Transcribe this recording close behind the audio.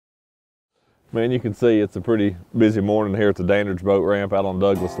Man, you can see it's a pretty busy morning here at the Dandridge Boat Ramp out on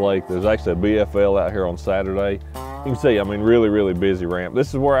Douglas Lake. There's actually a BFL out here on Saturday. You can see, I mean, really busy ramp. This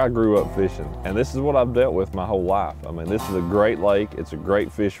is where I grew up fishing, and this is what I've dealt with my whole life. I mean, this is a great lake, it's a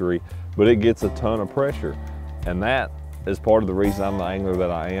great fishery, but it gets a ton of pressure. And that is part of the reason I'm the angler that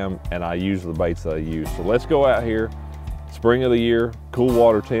I am, and I use the baits that I use. So let's go out here, spring of the year, cool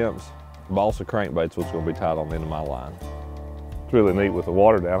water temps, balsa crankbaits, what's gonna be tied on the end of my line. It's really neat with the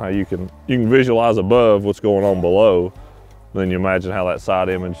water down, how you can visualize above what's going on below. Then you imagine how that side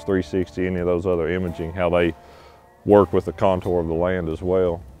image, 360, any of those other imaging, how they work with the contour of the land as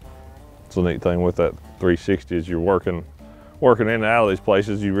well. It's a neat thing with that 360 is you're working in and out of these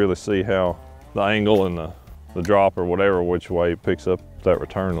places, you really see how the angle and the drop or whatever which way it picks up that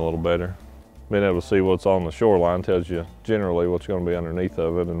return a little better. Being able to see what's on the shoreline tells you generally what's going to be underneath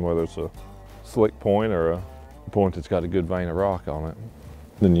of it, and whether it's a slick point or a point that's got a good vein of rock on it.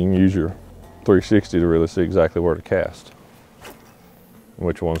 Then you can use your 360 to really see exactly where to cast, and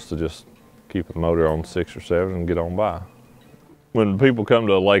which ones to just keep the motor on 6 or 7 and get on by. When people come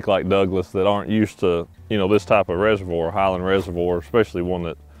to a lake like Douglas that aren't used to, you know, this type of reservoir, Highland Reservoir, especially one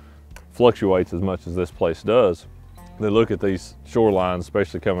that fluctuates as much as this place does, they look at these shorelines,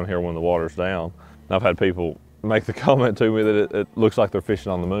 especially coming here when the water's down. And I've had people make the comment to me that it looks like they're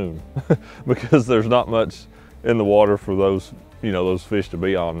fishing on the moon because there's not much in the water for those, you know, those fish to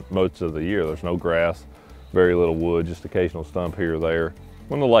be on most of the year. There's no grass, very little wood, just occasional stump here or there.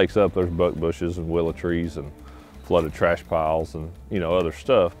 When the lake's up, there's buck bushes and willow trees and flooded trash piles and, you know, other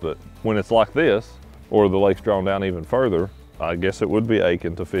stuff. But when it's like this, or the lake's drawn down even further, I guess it would be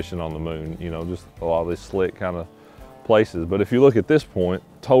akin to fishing on the moon, you know, just a lot of these slick kind of places. But if you look at this point,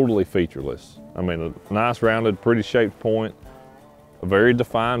 totally featureless. I mean, a nice rounded, pretty shaped point, a very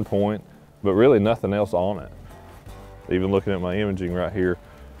defined point, but really nothing else on it. Even looking at my imaging right here,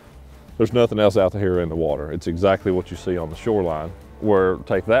 there's nothing else out here in the water. It's exactly what you see on the shoreline. Where,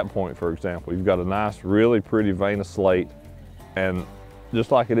 take that point for example, you've got a nice, really pretty vein of slate, and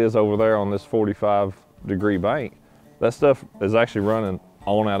just like it is over there on this 45-degree bank, that stuff is actually running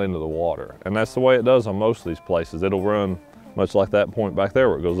on out into the water. And that's the way it does on most of these places. It'll run much like that point back there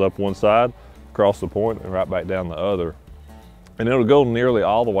where it goes up one side, across the point, and right back down the other. And it'll go nearly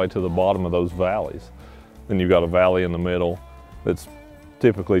all the way to the bottom of those valleys. Then you've got a valley in the middle that's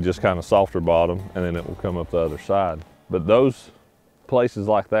typically just kind of softer bottom, and then it will come up the other side. But those places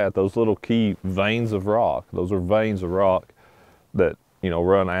like that, those little key veins of rock, those are veins of rock that, you know,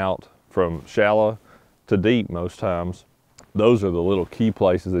 run out from shallow to deep most times. Those are the little key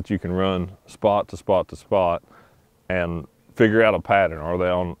places that you can run spot to spot to spot and figure out a pattern. Are they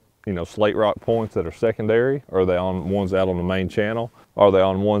on, you know, slate rock points that are secondary? Are they on ones out on the main channel? Are they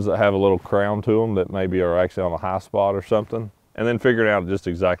on ones that have a little crown to them that maybe are actually on a high spot or something? And then figuring out just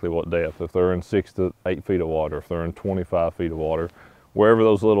exactly what depth, if they're in 6 to 8 feet of water, if they're in 25 feet of water, wherever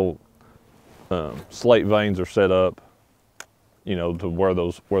those little slate veins are set up, you know, to where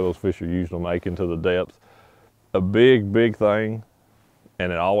those fish are usually making to the depth. A big thing,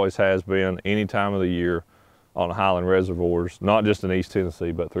 and it always has been any time of the year on Highland Reservoirs, not just in East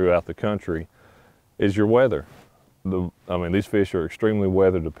Tennessee, but throughout the country, is your weather. I mean, these fish are extremely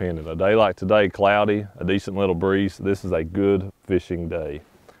weather dependent. A day like today, cloudy, a decent little breeze, this is a good fishing day.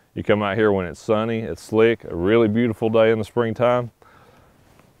 You come out here when it's sunny, it's slick, a really beautiful day in the springtime,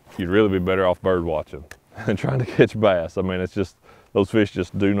 you'd really be better off bird watching and trying to catch bass. I mean, it's just, those fish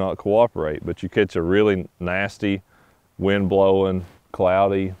just do not cooperate. But you catch a really nasty, wind blowing,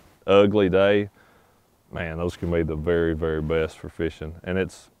 cloudy, ugly day, man, those can be the very best for fishing. And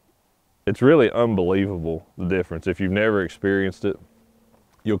it's really unbelievable, the difference. If you've never experienced it,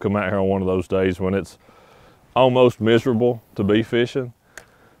 you'll come out here on one of those days when it's almost miserable to be fishing,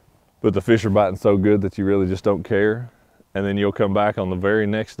 but the fish are biting so good that you really just don't care. And then you'll come back on the very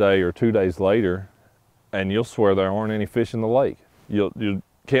next day or 2 days later, and you'll swear there aren't any fish in the lake. You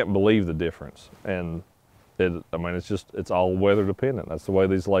can't believe the difference. And I mean, it's all weather dependent. That's the way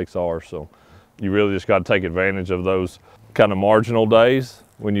these lakes are. So you really just got to take advantage of those kind of marginal days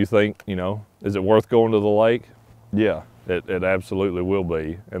when you think, you know, is it worth going to the lake? Yeah, it absolutely will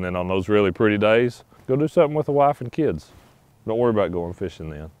be. And then on those really pretty days, go do something with the wife and kids. Don't worry about going fishing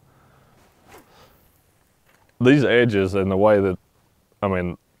then. These edges and the way that, I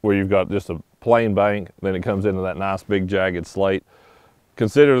mean, where you've got just a plain bank, then it comes into that nice big jagged slate.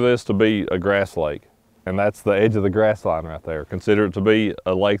 Consider this to be a grass lake, and that's the edge of the grass line right there. Consider it to be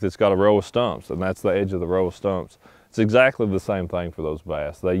a lake that's got a row of stumps, and that's the edge of the row of stumps. It's exactly the same thing for those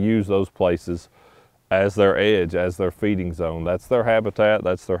bass. They use those places as their edge, as their feeding zone. That's their habitat,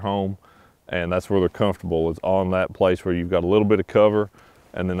 that's their home, and that's where they're comfortable, is on that place where you've got a little bit of cover,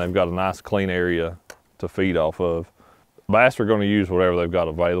 and then they've got a nice clean area to feed off of. Bass are going to use whatever they've got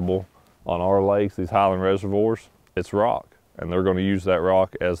available. On our lakes, these Highland Reservoirs, it's rock, and they're going to use that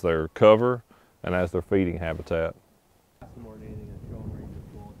rock as their cover and as their feeding habitat.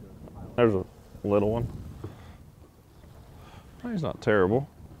 There's a little one. He's not terrible.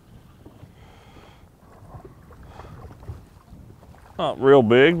 Not real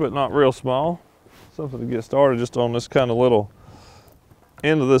big, but not real small. Something to get started just on this kind of little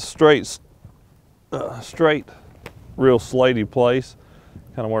end of this straight, real slatey place,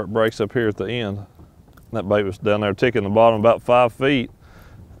 kind of where it breaks up here at the end. That bait was down there ticking the bottom about 5 feet,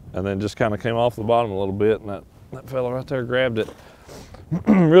 and then just kind of came off the bottom a little bit, and that fella right there grabbed it.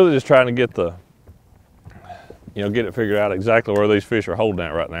 Really just trying to get get it figured out exactly where these fish are holding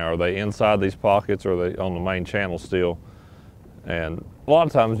at right now. Are they inside these pockets, or are they on the main channel still? And a lot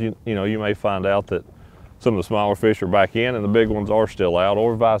of times, you may find out that some of the smaller fish are back in and the big ones are still out,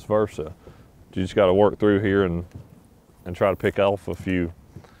 or vice versa. You just got to work through here and try to pick off a few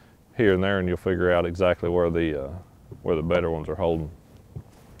here and there, and you'll figure out exactly where the better ones are holding.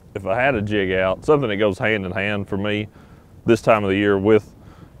 If I had a jig out, something that goes hand in hand for me this time of the year with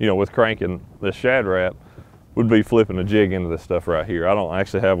cranking this Shad Rap would be flipping a jig into this stuff right here. I don't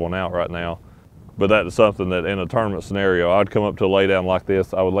actually have one out right now, but that is something that in a tournament scenario, I'd come up to a lay down like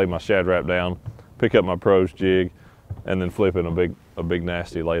this. I would lay my Shad Rap down, pick up my pros jig, and then flip in a big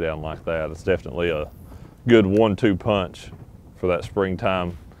nasty lay down like that. It's definitely a good 1-2 punch for that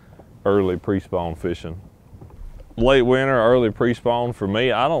springtime early pre-spawn fishing. Late winter, early pre-spawn, for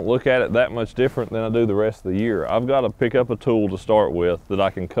me, I don't look at it that much different than I do the rest of the year. I've got to pick up a tool to start with that I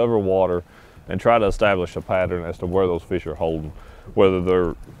can cover water and try to establish a pattern as to where those fish are holding. Whether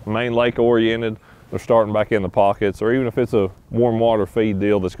they're main lake oriented, they're starting back in the pockets, or even if it's a warm water feed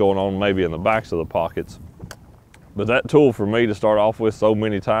deal that's going on maybe in the backs of the pockets. But that tool for me to start off with so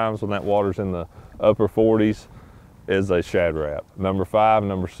many times when that water's in the upper 40s is a Shad Rap. Number 5,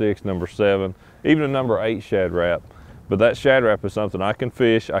 number 6, number 7, even a number 8 Shad Rap. But that Shad Rap is something I can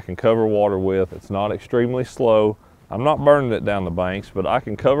fish, I can cover water with. It's not extremely slow. I'm not burning it down the banks, but I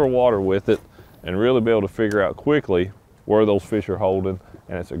can cover water with it and really be able to figure out quickly where those fish are holding,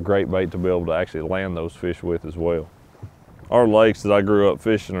 and it's a great bait to be able to actually land those fish with as well. Our lakes that I grew up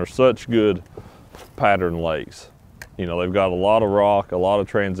fishing are such good pattern lakes. They've got a lot of rock, a lot of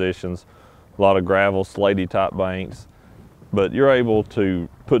transitions, a lot of gravel, slatey type banks, but you're able to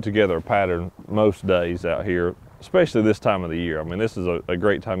put together a pattern most days out here, especially this time of the year. I mean, this is a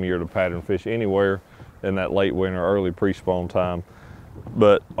great time of year to pattern fish anywhere in that late winter, early pre-spawn time.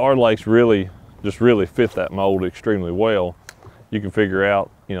 But our lakes really fit that mold extremely well. You can figure out,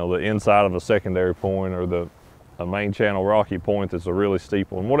 the inside of a secondary point or a main channel rocky point that's a really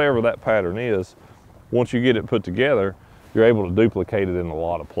steep one. Whatever that pattern is, once you get it put together, you're able to duplicate it in a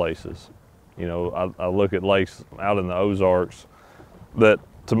lot of places. I look at lakes out in the Ozarks that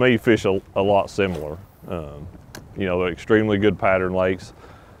to me fish a lot similar. They're extremely good pattern lakes.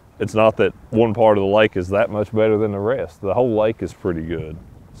 It's not that one part of the lake is that much better than the rest. The whole lake is pretty good.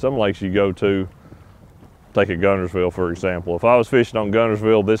 Some lakes you go to, take a Guntersville for example. If I was fishing on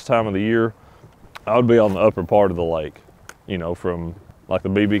Guntersville this time of the year, I would be on the upper part of the lake, from like the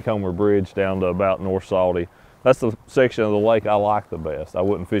BB Comer Bridge down to about North Salty. That's the section of the lake I like the best. I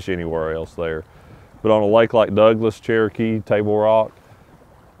wouldn't fish anywhere else there. But on a lake like Douglas, Cherokee, Table Rock,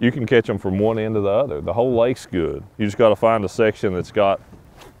 you can catch them from one end to the other. The whole lake's good. You just got to find a section that's got,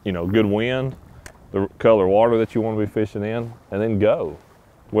 good wind, the color water that you want to be fishing in, and then go.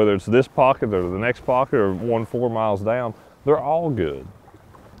 Whether it's this pocket or the next pocket or 4 miles down, they're all good.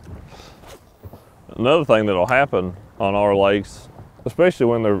 Another thing that'll happen on our lakes, especially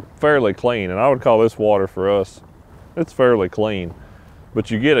when they're fairly clean, and I would call this water for us, it's fairly clean,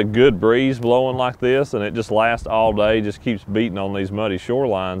 but you get a good breeze blowing like this and it just lasts all day, just keeps beating on these muddy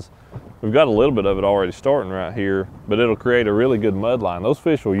shorelines. We've got a little bit of it already starting right here, but it'll create a really good mud line. Those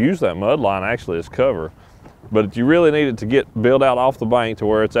fish will use that mud line actually as cover, but you really need it to get built out off the bank to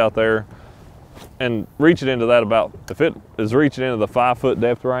where it's out there and reaching into that if it is reaching into the 5-foot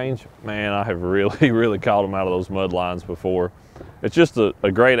depth range, man, I have really caught them out of those mud lines before. It's just a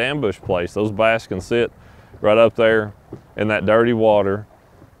great ambush place. Those bass can sit right up there in that dirty water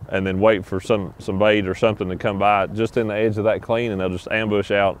and then wait for some bait or something to come by just in the edge of that clean, and they'll just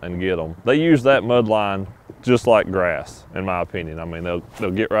ambush out and get them. They use that mud line just like grass, in my opinion. I mean,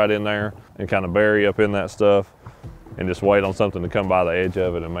 they'll get right in there and kind of bury up in that stuff and just wait on something to come by the edge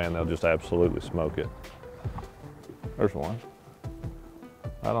of it, and man, they'll just absolutely smoke it. There's one.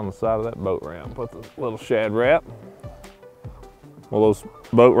 Right on the side of that boat ramp. Put the little Shad Rap. Well, those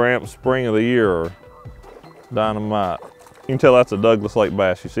boat ramps spring of the year are dynamite. You can tell that's a Douglas Lake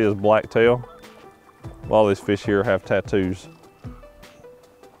bass. You see his black tail? A lot of these fish here have tattoos.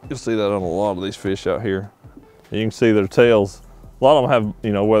 You'll see that on a lot of these fish out here. And you can see their tails. A lot of them have,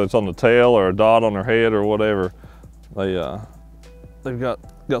 you know, whether it's on the tail or a dot on their head or whatever, they've got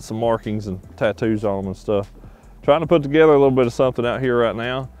some markings and tattoos on them and stuff. Trying to put together a little bit of something out here right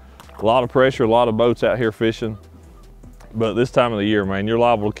now. A lot of pressure, a lot of boats out here fishing. But this time of the year, man, you're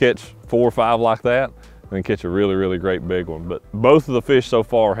liable to catch 4 or 5 like that and then catch a really, really great big one. But both of the fish so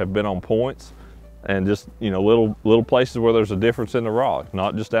far have been on points and just, you know, little places where there's a difference in the rock,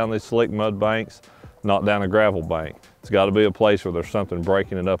 not just down these slick mud banks, not down a gravel bank. It's got to be a place where there's something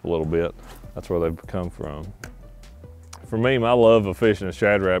breaking it up a little bit. That's where they've come from. For me, my love of fishing a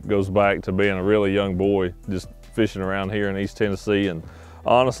Shad Rap goes back to being a really young boy, just fishing around here in East Tennessee. And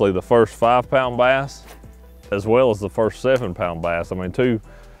honestly, the first 5-pound bass, as well as the first 7-pound bass, I mean,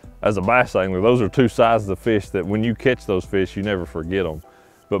 as a bass angler, those are 2 sizes of fish that when you catch those fish, you never forget them.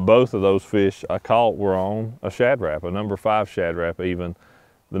 But both of those fish I caught were on a Shad Rap, a number 5 Shad Rap even.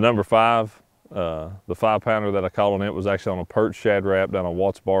 The number 5, the 5-pounder that I caught on it was actually on a perch Shad Rap down on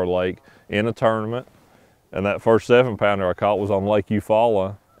Watts Bar Lake in a tournament. And that first 7-pounder I caught was on Lake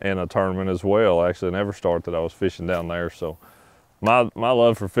Eufaula in a tournament as well, actually an Everstart that I was fishing down there. So my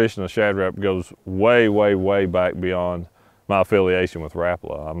love for fishing a Shad Rap goes way, way, way back beyond my affiliation with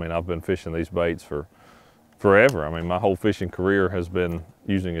Rapala. I mean, I've been fishing these baits for forever. I mean, my whole fishing career has been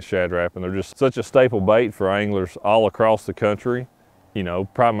using a Shad Rap, and they're just such a staple bait for anglers all across the country. You know,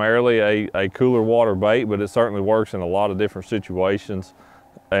 primarily a cooler water bait, but it certainly works in a lot of different situations.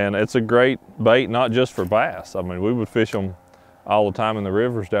 And it's a great bait, not just for bass. I mean, we would fish them all the time in the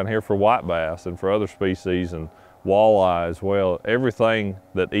rivers down here for white bass and for other species and walleyes. Well, everything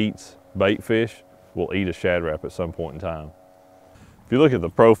that eats bait fish will eat a Shad Rap at some point in time. If you look at the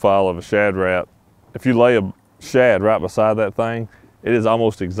profile of a Shad Rap, if you lay a shad right beside that thing, it is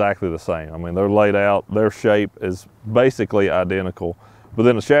almost exactly the same. I mean, they're laid out, their shape is basically identical. But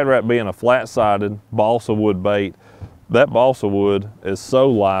then a Shad Rap being a flat-sided balsa wood bait, that balsa wood is so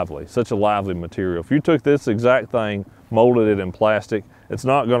lively, such a lively material. If you took this exact thing, molded it in plastic, it's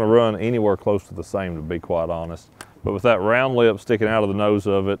not gonna run anywhere close to the same, to be quite honest. But with that round lip sticking out of the nose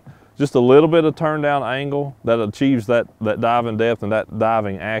of it, just a little bit of turn down angle that achieves that diving depth and that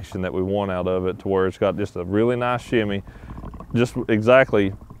diving action that we want out of it, to where it's got just a really nice shimmy, just exactly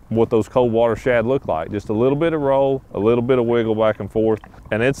what those cold water shad look like. Just a little bit of roll, a little bit of wiggle back and forth.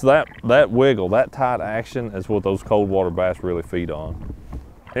 And it's that wiggle, that tight action is what those cold water bass really feed on.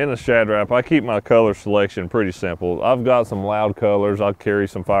 In a Shad Rap, I keep my color selection pretty simple. I've got some loud colors. I'll carry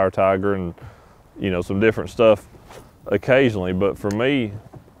some Fire Tiger and, you know, some different stuff occasionally. But for me,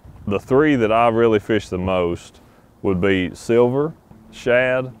 the 3 that I really fish the most would be silver,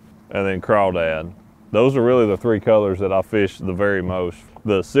 shad, and then crawdad. Those are really the 3 colors that I fish the very most.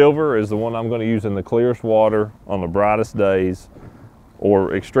 The silver is the one I'm going to use in the clearest water on the brightest days,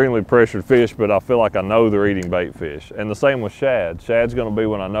 or extremely pressured fish, but I feel like I know they're eating bait fish. And the same with shad. Shad's going to be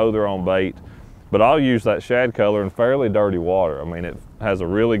when I know they're on bait, but I'll use that shad color in fairly dirty water. I mean, it has a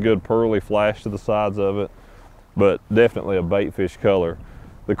really good pearly flash to the sides of it, but definitely a bait fish color.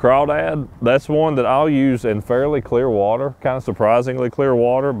 The crawdad, that's one that I'll use in fairly clear water, kind of surprisingly clear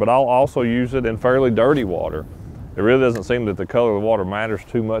water, but I'll also use it in fairly dirty water. It really doesn't seem that the color of the water matters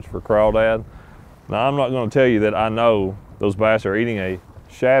too much for crawdad. Now, I'm not going to tell you that I know those bass are eating a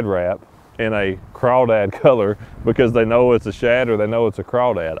Shad Rap in a crawdad color because they know it's a shad or they know it's a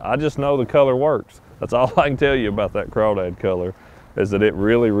crawdad. I just know the color works. That's all I can tell you about that crawdad color, is that it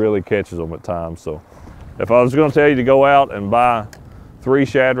really, really catches them at times. So if I was going to tell you to go out and buy 3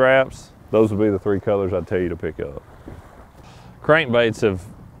 Shad Raps, those would be the 3 colors I'd tell you to pick up. Crankbaits have,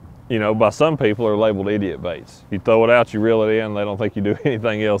 you know, by some people are labeled idiot baits. You throw it out, you reel it in, they don't think you do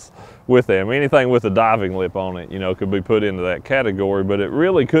anything else with them. Anything with a diving lip on it, you know, could be put into that category, but it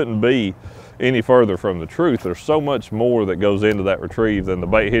really couldn't be any further from the truth. There's so much more that goes into that retrieve than the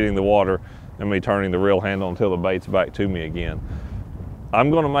bait hitting the water and me turning the reel handle until the bait's back to me again. I'm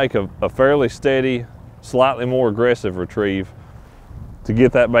gonna make a fairly steady, slightly more aggressive retrieve to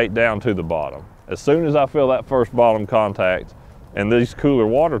get that bait down to the bottom. As soon as I feel that first bottom contact and these cooler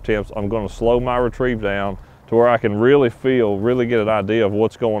water temps, I'm going to slow my retrieve down to where I can really get an idea of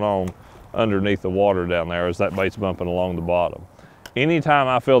what's going on underneath the water down there as that bait's bumping along the bottom. Anytime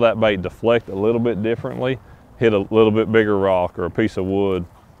I feel that bait deflect a little bit differently, hit a little bit bigger rock or a piece of wood,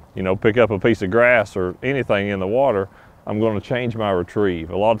 you know, pick up a piece of grass or anything in the water, I'm going to change my retrieve.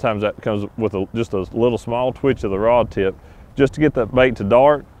 A lot of times that comes with just a little small twitch of the rod tip, just to get that bait to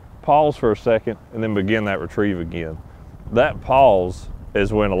dart, pause for a second, and then begin that retrieve again. That pause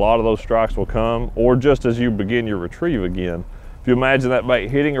is when a lot of those strikes will come, or just as you begin your retrieve again. If you imagine that bait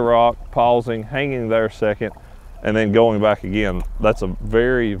hitting a rock, pausing, hanging there a second, and then going back again, that's a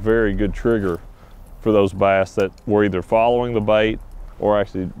very, very good trigger for those bass that were either following the bait or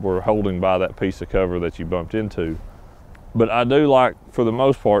actually were holding by that piece of cover that you bumped into. But I do like, for the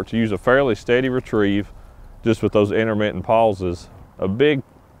most part, to use a fairly steady retrieve just with those intermittent pauses. A big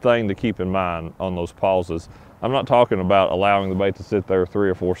thing to keep in mind on those pauses, I'm not talking about allowing the bait to sit there 3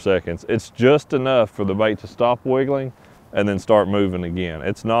 or 4 seconds. It's just enough for the bait to stop wiggling and then start moving again.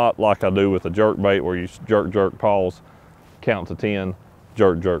 It's not like I do with a jerk bait where you jerk, jerk, pause, count to 10,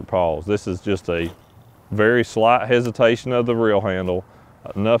 jerk, jerk, pause. This is just a very slight hesitation of the reel handle,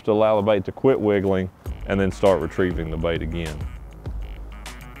 enough to allow the bait to quit wiggling and then start retrieving the bait again.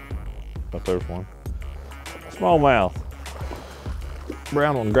 But there's one. Smallmouth.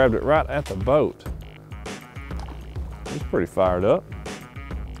 Brown one grabbed it right at the boat. He's pretty fired up.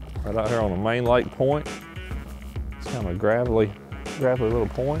 Right out here on the main lake point. It's kind of a gravelly little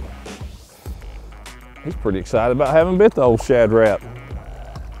point. He's pretty excited about having bit the old Shad Rap.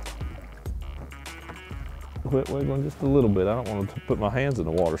 Quit wiggling just a little bit. I don't want to put my hands in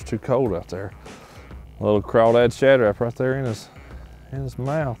the water. It's too cold out there. A little crawdad Shad Rap right there in his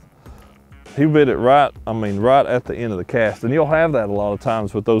mouth. He bit it right at the end of the cast. And you'll have that a lot of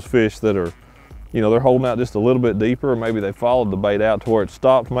times with those fish that are, they're holding out just a little bit deeper, or maybe they followed the bait out to where it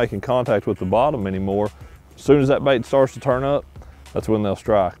stopped making contact with the bottom anymore. As soon as that bait starts to turn up, that's when they'll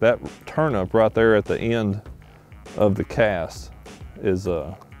strike. That turn up right there at the end of the cast is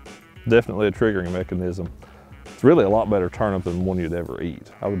definitely a triggering mechanism. It's really a lot better turn up than one you'd ever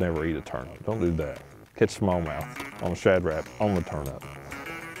eat. I would never eat a turnip. Don't do that. Catch smallmouth on a Shad Rap on the turnip.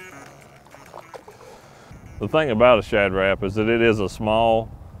 The thing about a Shad Rap is that it is a small,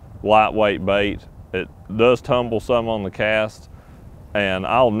 lightweight bait. It does tumble some on the cast, and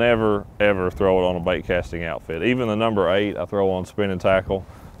I'll never ever throw it on a bait casting outfit. Even the number 8 I throw on spinning tackle.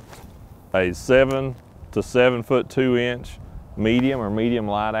 A 7 to 7 foot 2 inch medium or medium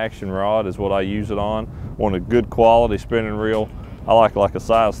light action rod is what I use it on. Want a good quality spinning reel. I like a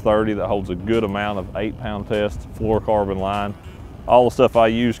size 30 that holds a good amount of 8-pound test fluorocarbon line. All the stuff I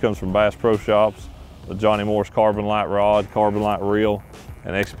use comes from Bass Pro Shops. The Johnny Morse carbon light rod, carbon light reel,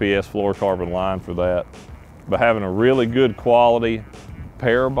 and XPS fluorocarbon line for that. But having a really good quality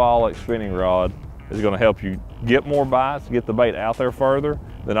parabolic spinning rod is going to help you get more bites, get the bait out there further,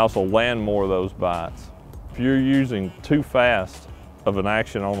 then also land more of those bites. If you're using too fast of an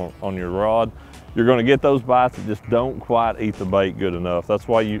action on your rod, you're going to get those bites that just don't quite eat the bait good enough. That's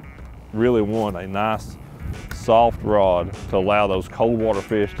why you really want a nice soft rod to allow those cold water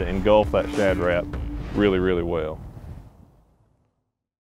fish to engulf that Shad Rap really, really well.